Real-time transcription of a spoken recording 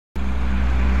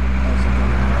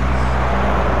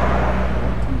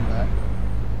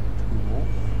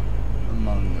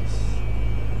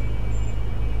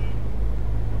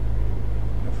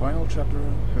chapter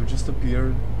have just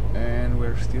appeared, and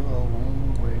we're still a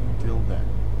long way until then.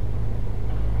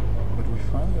 But we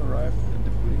finally arrived at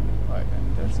the Pewding and Pye,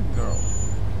 and there's a girl.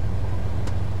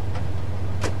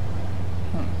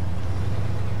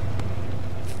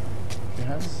 She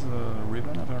has a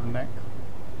ribbon at her neck.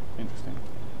 Interesting.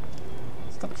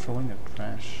 Stop throwing the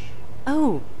trash.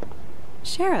 Oh,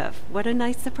 Sheriff, what a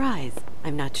nice surprise.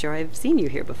 I'm not sure I've seen you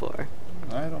here before.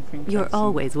 I don't think You're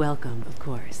always welcome, of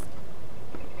course.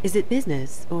 Is it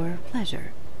business or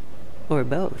pleasure? Or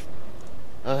both?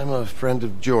 I'm a friend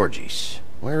of Georgie's.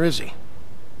 Where is he?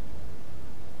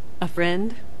 A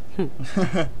friend?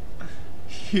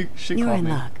 She You're called in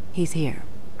me. luck. He's here.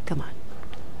 Come on.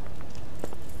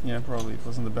 Yeah, probably. It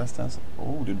wasn't the best answer.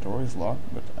 Oh, the door is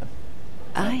locked, but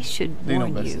I should they know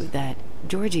warn you best. that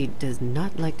Georgie does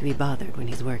not like to be bothered when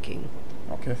he's working.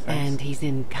 Okay, thanks. And he's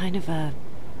in kind of a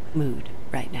mood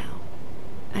right now.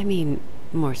 I mean,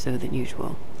 more so than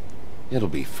usual. It'll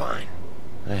be fine.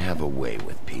 I have a way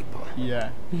with people. Yeah.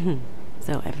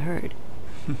 So I've heard.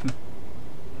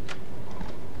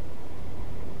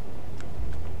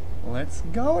 Let's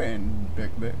go in,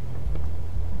 Big Big.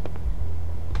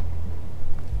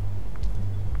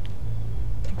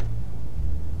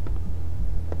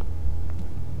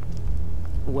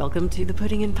 Welcome to the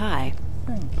Pudding and Pie,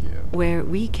 Thank you. where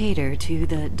we cater to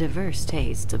the diverse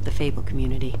tastes of the Fable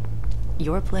community.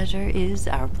 Your pleasure is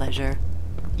our pleasure.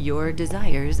 Your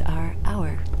desires are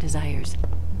our desires.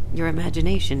 Your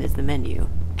imagination is the menu,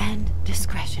 and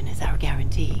discretion is our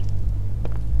guarantee.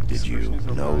 Did you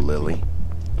know Lily?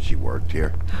 She worked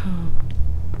here?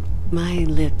 My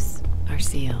lips are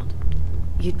sealed.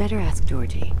 You'd better ask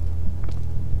Georgie.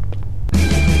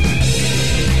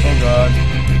 Oh god.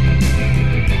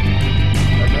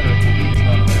 I better hope he's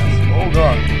not an ass. Oh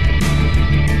god.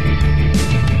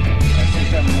 I think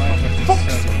I might have to settle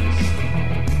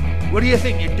this. What do you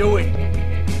think you're doing?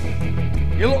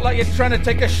 You look like you're trying to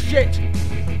take a shit.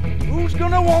 Who's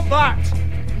gonna want that?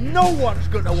 No one's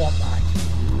gonna want that.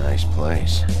 Nice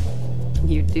place.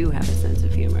 You do have a sense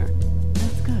of humor.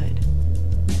 That's good.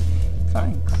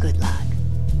 Thanks. Good luck.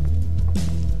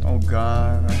 Oh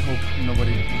god, I hope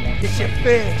nobody wants It's your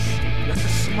face. You have to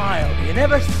smile. You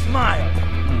never smile.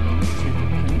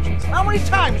 Can you just... How many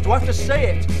times do I have to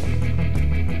say it?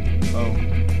 Oh.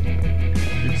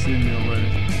 You've seen me already.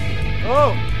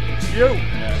 Oh, it's you.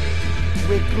 Yeah.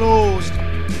 We're closed.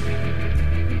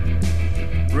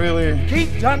 Really?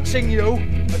 Keep dancing, you.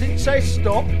 I didn't say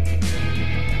stop.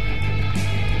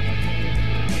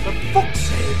 For fuck's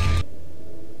sake.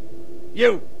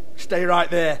 You, stay right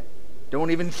there.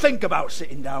 Don't even think about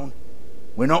sitting down.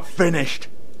 We're not finished.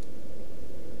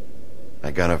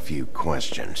 I got a few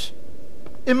questions.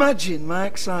 Imagine my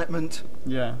excitement.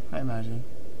 Yeah, I imagine.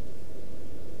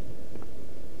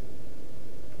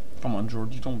 Come on,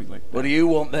 George, don't be like that. What do you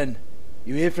want then?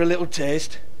 You here for a little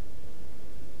taste?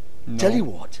 No. Tell you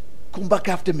what, come back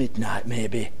after midnight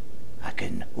maybe. I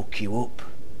can hook you up.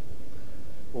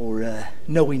 Or,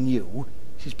 knowing you,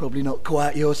 she's probably not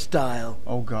quite your style.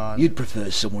 Oh god. You'd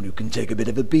prefer someone who can take a bit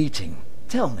of a beating.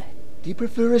 Tell me, do you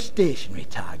prefer a stationary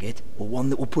target or one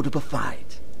that will put up a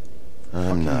fight?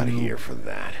 I'm not here for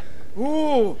that.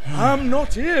 Oh, I'm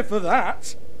not here for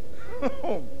that.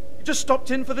 You just stopped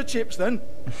in for the chips then?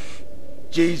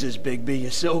 Jesus, Bigby,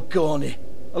 you're so corny.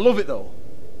 I love it though.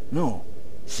 No,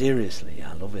 seriously,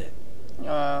 I love it.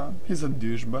 He's a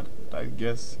douche, but I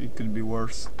guess it could be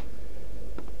worse.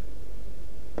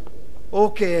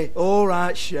 Okay,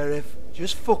 alright, Sheriff.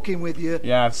 Just fucking with you.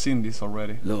 Yeah, I've seen this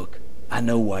already. Look, I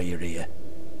know why you're here.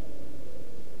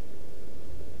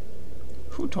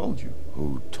 Who told you?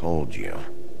 Who told you?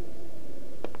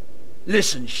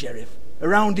 Listen, Sheriff.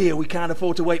 Around here we can't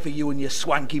afford to wait for you and your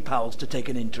swanky pals to take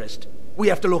an interest. We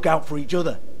have to look out for each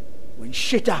other. When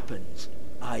shit happens,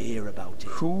 I hear about it.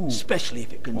 Cool. Especially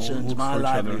if it concerns look my for each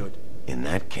other. livelihood. In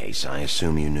that case, I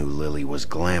assume you knew Lily was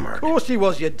glamored. Of course she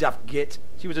was, you daft git.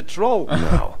 She was a troll.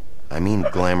 No, I mean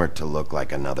glamored to look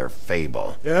like another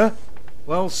fable. Yeah?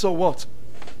 Well, so what?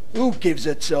 Who gives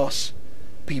a toss?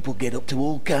 People get up to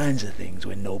all kinds of things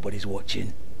when nobody's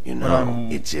watching. You know,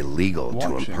 I'm it's illegal to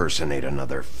watching. impersonate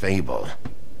another fable.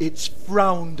 It's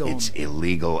frowned on. It's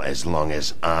illegal as long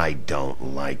as I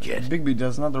don't like it. Bigby,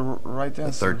 that's not the right The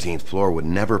answer. 13th floor would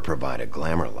never provide a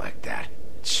glamour like that.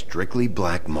 It's strictly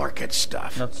black market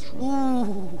stuff. That's true.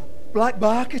 Ooh, black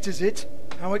market is it?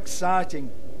 How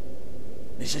exciting.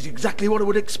 This is exactly what I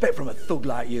would expect from a thug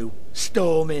like you.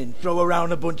 Storm in, throw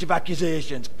around a bunch of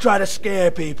accusations, try to scare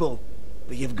people.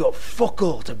 But you've got fuck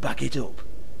all to back it up.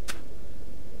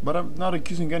 But I'm not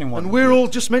accusing anyone. And we're all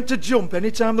just meant to jump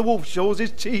any time the wolf shows his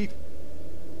teeth.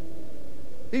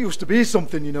 He used to be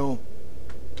something, you know.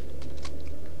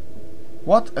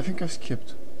 What? I think I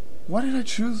skipped. What did I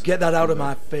choose? Get that out of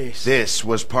my face. This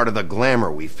was part of the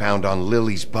glamour we found on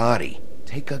Lily's body.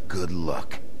 Take a good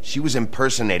look. She was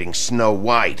impersonating Snow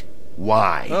White.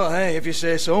 Why? Oh, hey, if you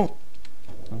say so.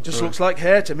 Just sorry. looks like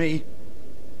hair to me.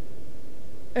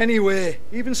 Anyway,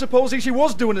 even supposing she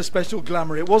was doing a special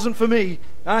glamour, it wasn't for me.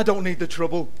 I don't need the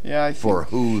trouble. Yeah, I think For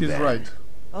who, she's then? right.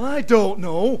 I don't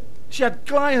know. She had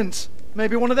clients.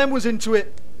 Maybe one of them was into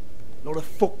it. Lot of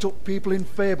fucked up people in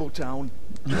Fabletown.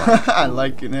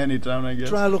 Like in any town, I guess.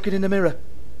 Try looking in the mirror.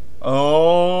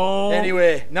 Oh.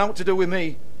 Anyway, now what to do with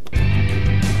me.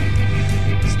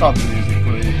 Stop the music,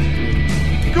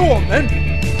 please. Go on then.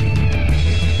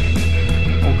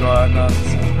 Oh god, no, this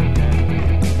sounds like that.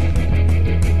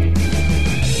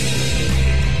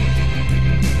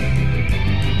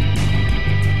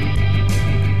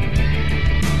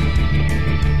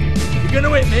 You're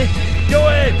gonna hit me? Go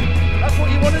ahead. That's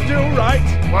what you want to do, right?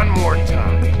 One more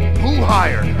time. Who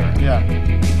hired her? Yeah.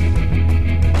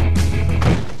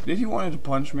 Did he want to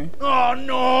punch me? Oh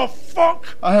no,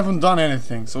 fuck! I haven't done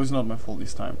anything, so it's not my fault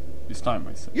this time. This time,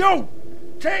 I said. You!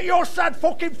 Take your sad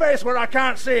fucking face where I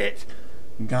can't see it!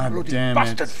 God Bloody damn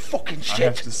bastard it. fucking I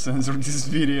have shit! to censor this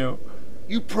video.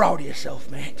 You proud of yourself,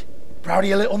 mate? Proud of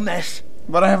your little mess?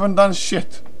 But I haven't done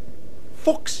shit.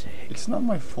 Fuck's sake. It's not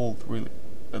my fault, really.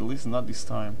 At least not this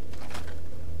time.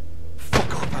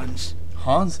 Fuck up, Hans.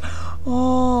 Hans?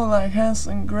 Oh, like Hans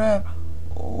and Grab.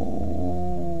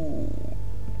 Oh.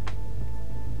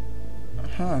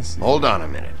 Hans. Hold on a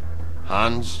minute.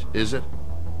 Hans, is it?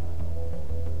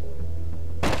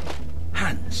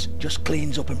 Hans just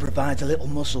cleans up and provides a little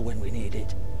muscle when we need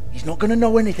it. He's not gonna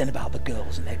know anything about the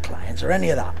girls and their clients or any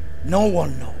of that. No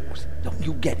one knows. Don't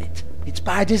you get it? It's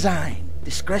by design.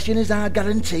 Discretion is our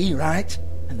guarantee, right?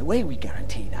 And the way we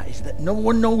guarantee that is that no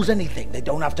one knows anything they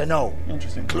don't have to know.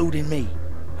 Interesting. Including me.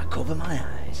 I cover my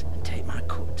eyes and take my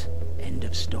cut. End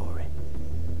of story.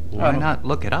 Why not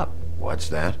look it up? What's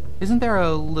that? Isn't there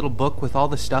a little book with all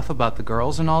the stuff about the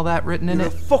girls and all that written in You're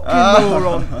a it? fucking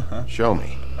moron. Show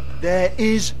me. There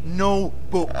is no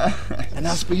book. And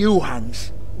as for you,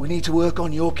 Hans, we need to work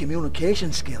on your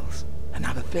communication skills and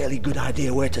have a fairly good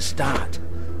idea where to start.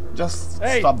 Just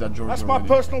Hey, stop that, George. that's my already.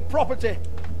 personal property.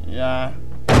 Yeah.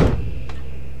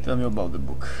 Tell me about the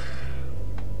book.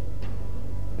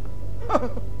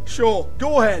 Sure,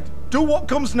 go ahead. Do what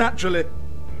comes naturally.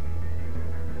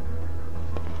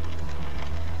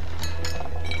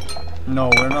 No,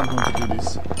 we're not going to do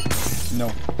this.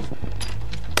 No.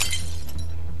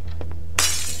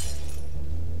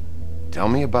 Tell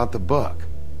me about the book.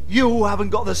 You haven't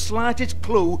got the slightest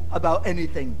clue about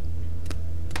anything.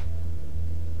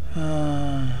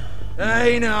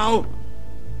 Hey now.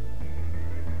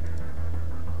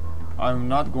 I'm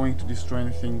not going to destroy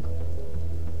anything.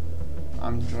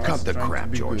 I'm just Cut the trying to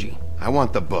crap, be Georgie. good. I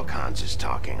want the book Hans is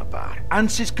talking about.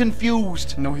 Hans is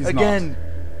confused. No, he's Again.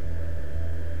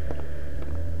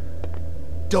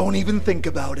 Don't even think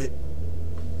about it.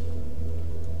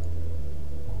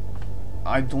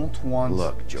 I don't want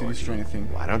Look, to Georgie, destroy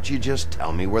anything. why don't you just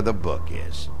tell me where the book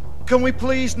is? Can we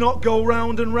please not go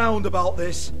round and round about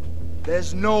this?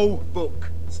 There's no book.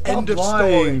 End of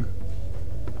story.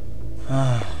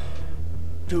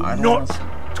 Do I don't not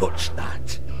wanna- touch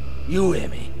that. You hear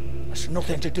me? That's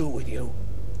nothing to do with you.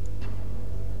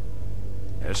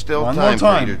 There's still One more time for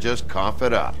time. you to just cough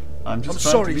it up. I'm I'm just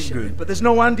trying sorry, to be Sheriff, good. but there's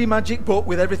no handy magic book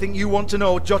with everything you want to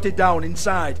know jotted down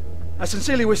inside. I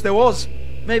sincerely wish there was.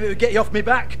 Maybe it would get you off me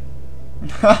back.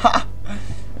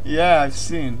 Yeah, I've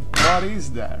seen. What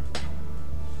is there?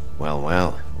 Well,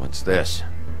 what's this?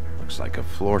 Looks like a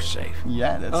floor safe.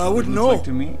 Yeah, that's I what it wouldn't looks know. like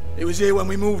to me. It was here when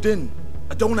we moved in.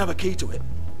 I don't have a key to it.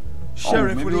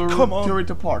 Sheriff, maybe will you we'll come tear on? it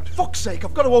apart. Fuck's sake,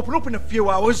 I've got to open up in a few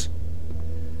hours.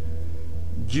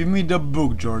 Give me the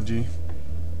book, Georgie.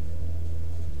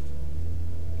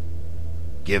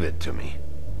 Give it to me.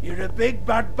 You're a big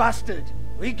bad bastard.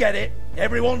 We get it.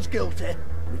 Everyone's guilty.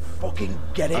 We fucking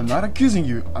get it. I'm not accusing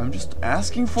you. I'm just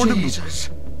asking for the book. Jesus,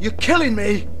 you're killing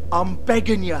me. I'm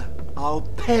begging you. I'll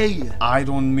pay you. I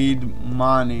don't need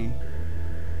money.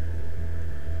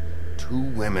 2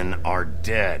 women are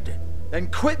dead. Then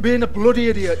quit being a bloody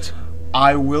idiot.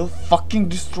 I will fucking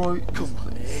destroy Come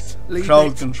on, mate. Leave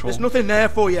crowd it. control. There's nothing there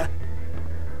for you.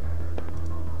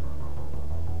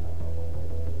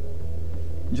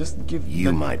 Just give You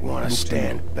the might want book to me.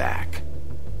 stand back.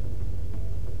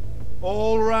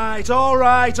 All right, all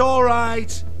right, all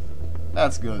right.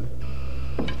 That's good.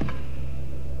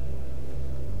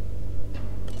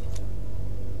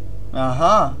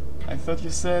 Uh-huh. I thought you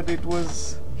said it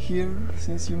was here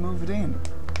since you moved in.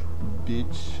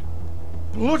 Bitch.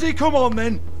 Bloody come on,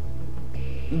 then.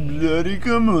 Bloody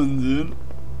come on then.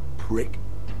 Prick.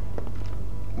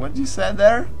 What you said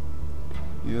there?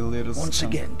 You little Once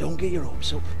skunk. again, don't get your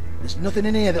hopes up. There's nothing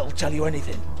in here that'll tell you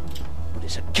anything. But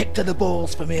it's a kick to the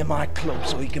balls for me and my club,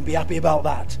 so you can be happy about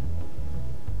that.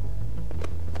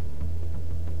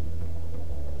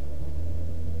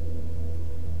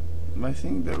 I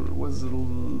think there was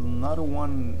another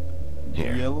one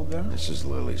Here. yellow there. This is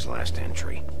Lily's last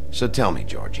entry. So tell me,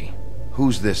 Georgie,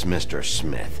 who's this Mr.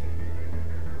 Smith?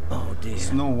 Oh dear.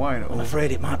 Snow White. I'm Oh,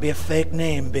 afraid it might be a fake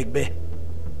name, Bigby.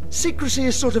 Secrecy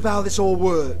is sort of how this all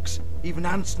works. Even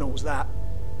Ants knows that.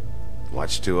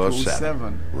 What's 207?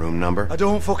 207. Room number? I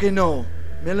don't fucking know.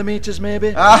 Millimeters,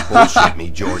 maybe? Bullshit me,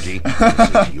 Georgie.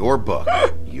 This is your book.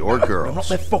 Your I'm not girls.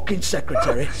 their fucking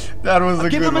secretary. that was a I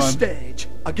give good them a one. stage.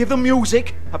 I give them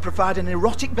music. I provide an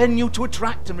erotic venue to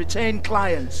attract and retain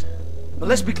clients. But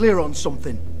let's be clear on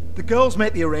something. The girls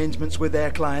make the arrangements with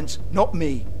their clients, not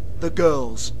me. The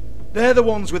girls. They're the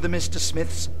ones with the Mr.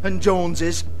 Smiths and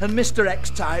Joneses and Mr. X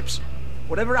types.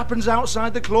 Whatever happens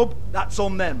outside the club, that's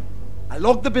on them. I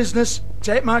log the business,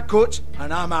 take my cut,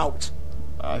 and I'm out.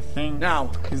 I think Now,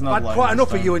 he's I've not had lying quite this enough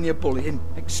of time. you and your bullying.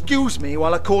 Excuse me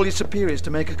while I call your superiors to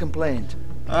make a complaint.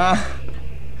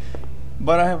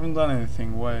 But I haven't done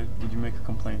anything. Why did you make a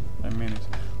complaint? I mean it.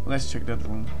 Let's check that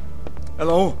room.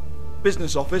 Hello?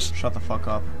 Business office? Shut the fuck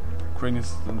up. Crane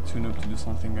is too noob to do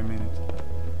something. I mean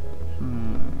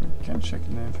it. Can't check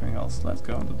anything else. Let's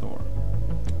go on the door.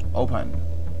 Open.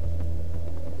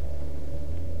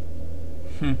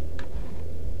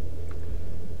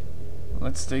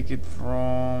 Let's take it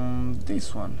from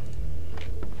this one.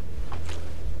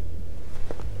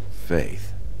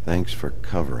 Faith, thanks for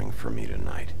covering for me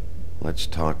tonight. Let's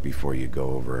talk before you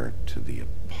go over to the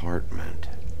apartment.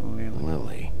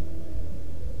 Lily.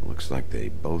 Looks like they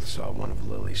both saw one of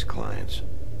Lily's clients.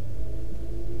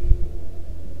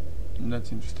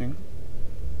 That's interesting.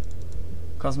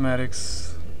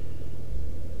 Cosmetics.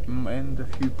 And a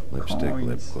few Lipstick, lip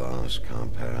coins. gloss,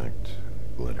 compact,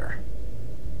 glitter.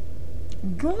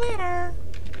 Glitter.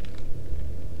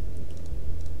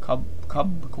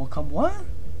 What?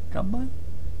 Cowboy?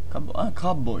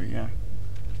 Cowboy, yeah.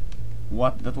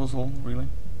 What? That was all, really?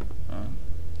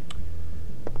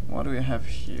 What do we have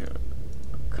here?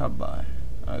 Cowboy.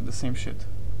 The same shit.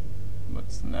 But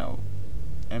it's now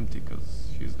empty because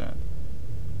she's dead.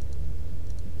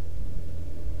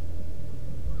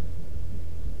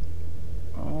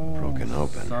 Oh, Broken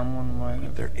open. Someone might But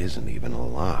have... there isn't even a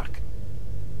lock.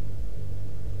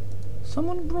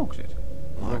 Someone broke it.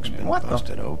 Lock's Broken it. been What the-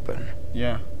 busted open.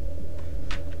 Yeah.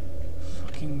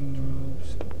 Fucking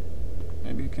rooms.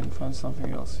 Maybe you can find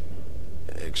something else.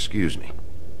 Excuse me.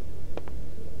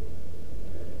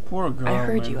 Poor girl. I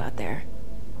heard man. you out there.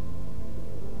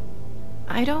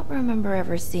 I don't remember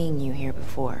ever seeing you here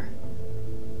before.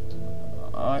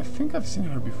 I think I've seen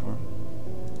her before.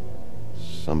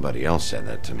 Somebody else said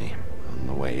that to me on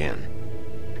the way in.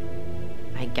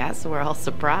 I guess we're all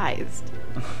surprised.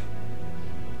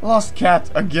 Lost cat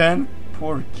again?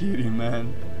 Poor kitty,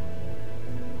 man.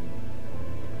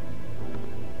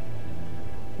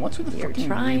 What's with the You're fucking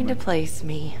trying to ribbon? place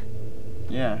me.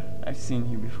 Yeah, I've seen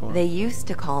you before. They used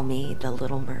to call me the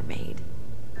Little Mermaid.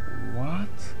 What?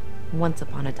 Once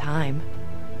upon a time.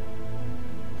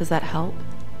 Does that help?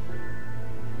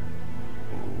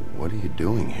 What are you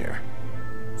doing here?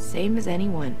 Same as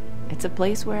anyone. It's a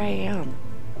place where I am.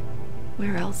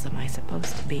 Where else am I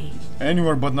supposed to be?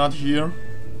 Anywhere but not here.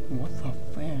 What the fuck?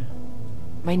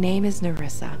 My name is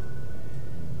Nerissa.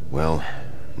 Well,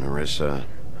 Nerissa,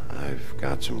 I've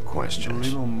got some questions.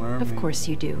 Little Mermaid. Of course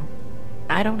you do.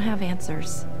 I don't have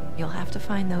answers. You'll have to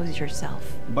find those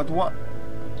yourself. But what?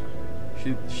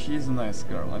 She's a nice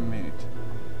girl, I mean it.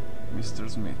 Mr.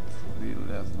 Smith, the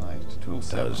last night,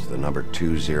 207. Does the number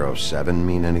 207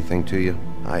 mean anything to you?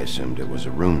 I assumed it was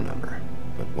a room number.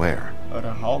 But where? At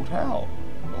a hotel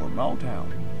or motel.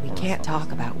 We or can't talk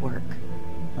something. about work.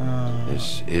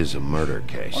 This is a murder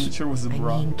case. I'm sure it was a I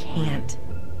bra. mean can't.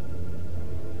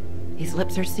 These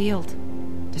lips are sealed.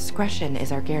 Discretion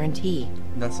is our guarantee.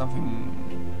 That's something.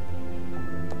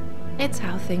 It's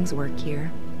how things work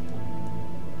here.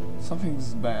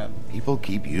 Something's bad. People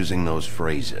keep using those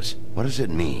phrases. What does it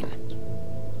mean?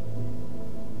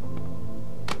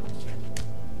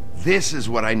 This is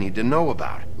what I need to know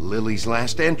about. Lily's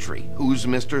last entry. Who's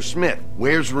Mr. Smith?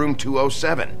 Where's room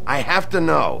 207? I have to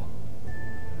know.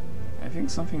 I think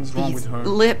something's wrong These with her.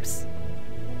 lips.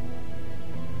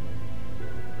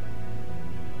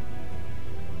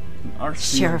 Are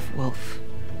sealed. Sheriff Wolf,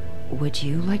 would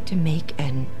you like to make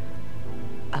an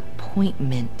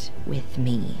appointment with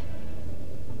me?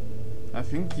 I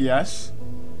think yes.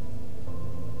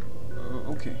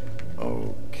 Okay. Okay.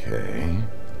 Okay.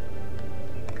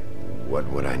 What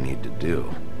would I need to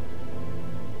do?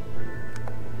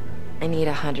 I need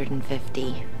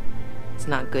 150. It's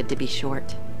not good to be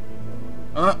short.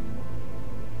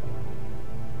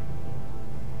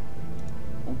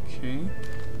 Okay.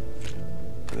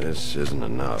 This isn't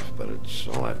enough, but it's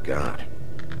all I've got.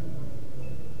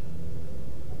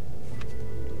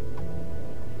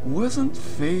 Wasn't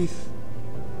Faith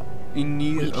in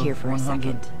need Wait of here for a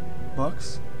second.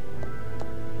 $100?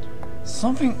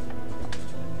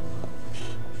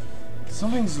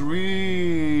 Something's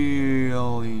really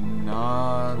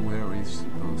not where it's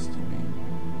supposed to be.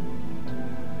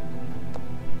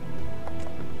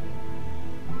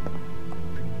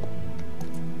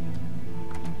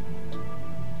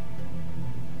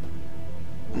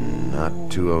 Not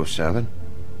 207?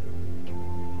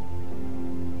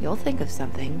 You'll think of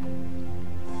something.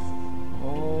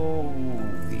 Oh,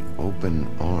 The open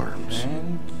arms.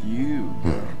 thank you.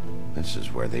 This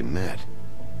is where they met.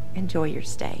 Enjoy your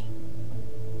stay.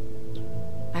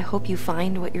 I hope you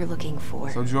find what you're looking for.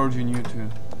 So Georgie knew too.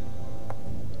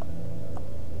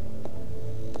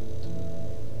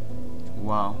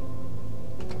 Wow.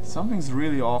 Something's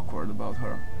really awkward about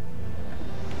her.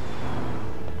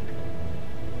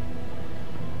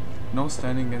 No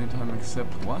standing anytime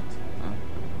except what?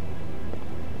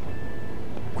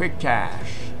 Quick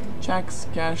cash. Checks,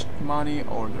 cashed money,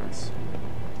 orders.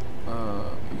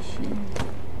 Is she?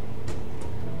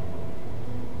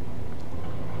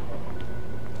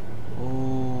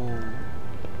 Oh.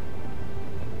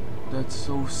 That's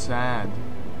so sad.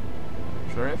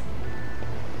 Sheriff?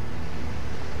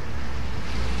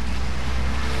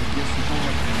 I guess we don't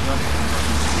have to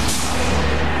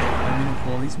I mean, a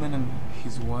policeman and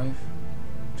his wife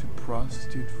to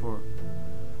prostitute for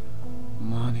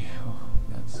money. Oh,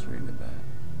 that's really bad.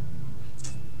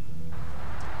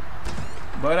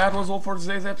 But that was all for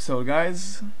today's episode,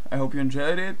 guys. I hope you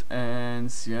enjoyed it,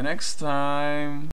 and see you next time.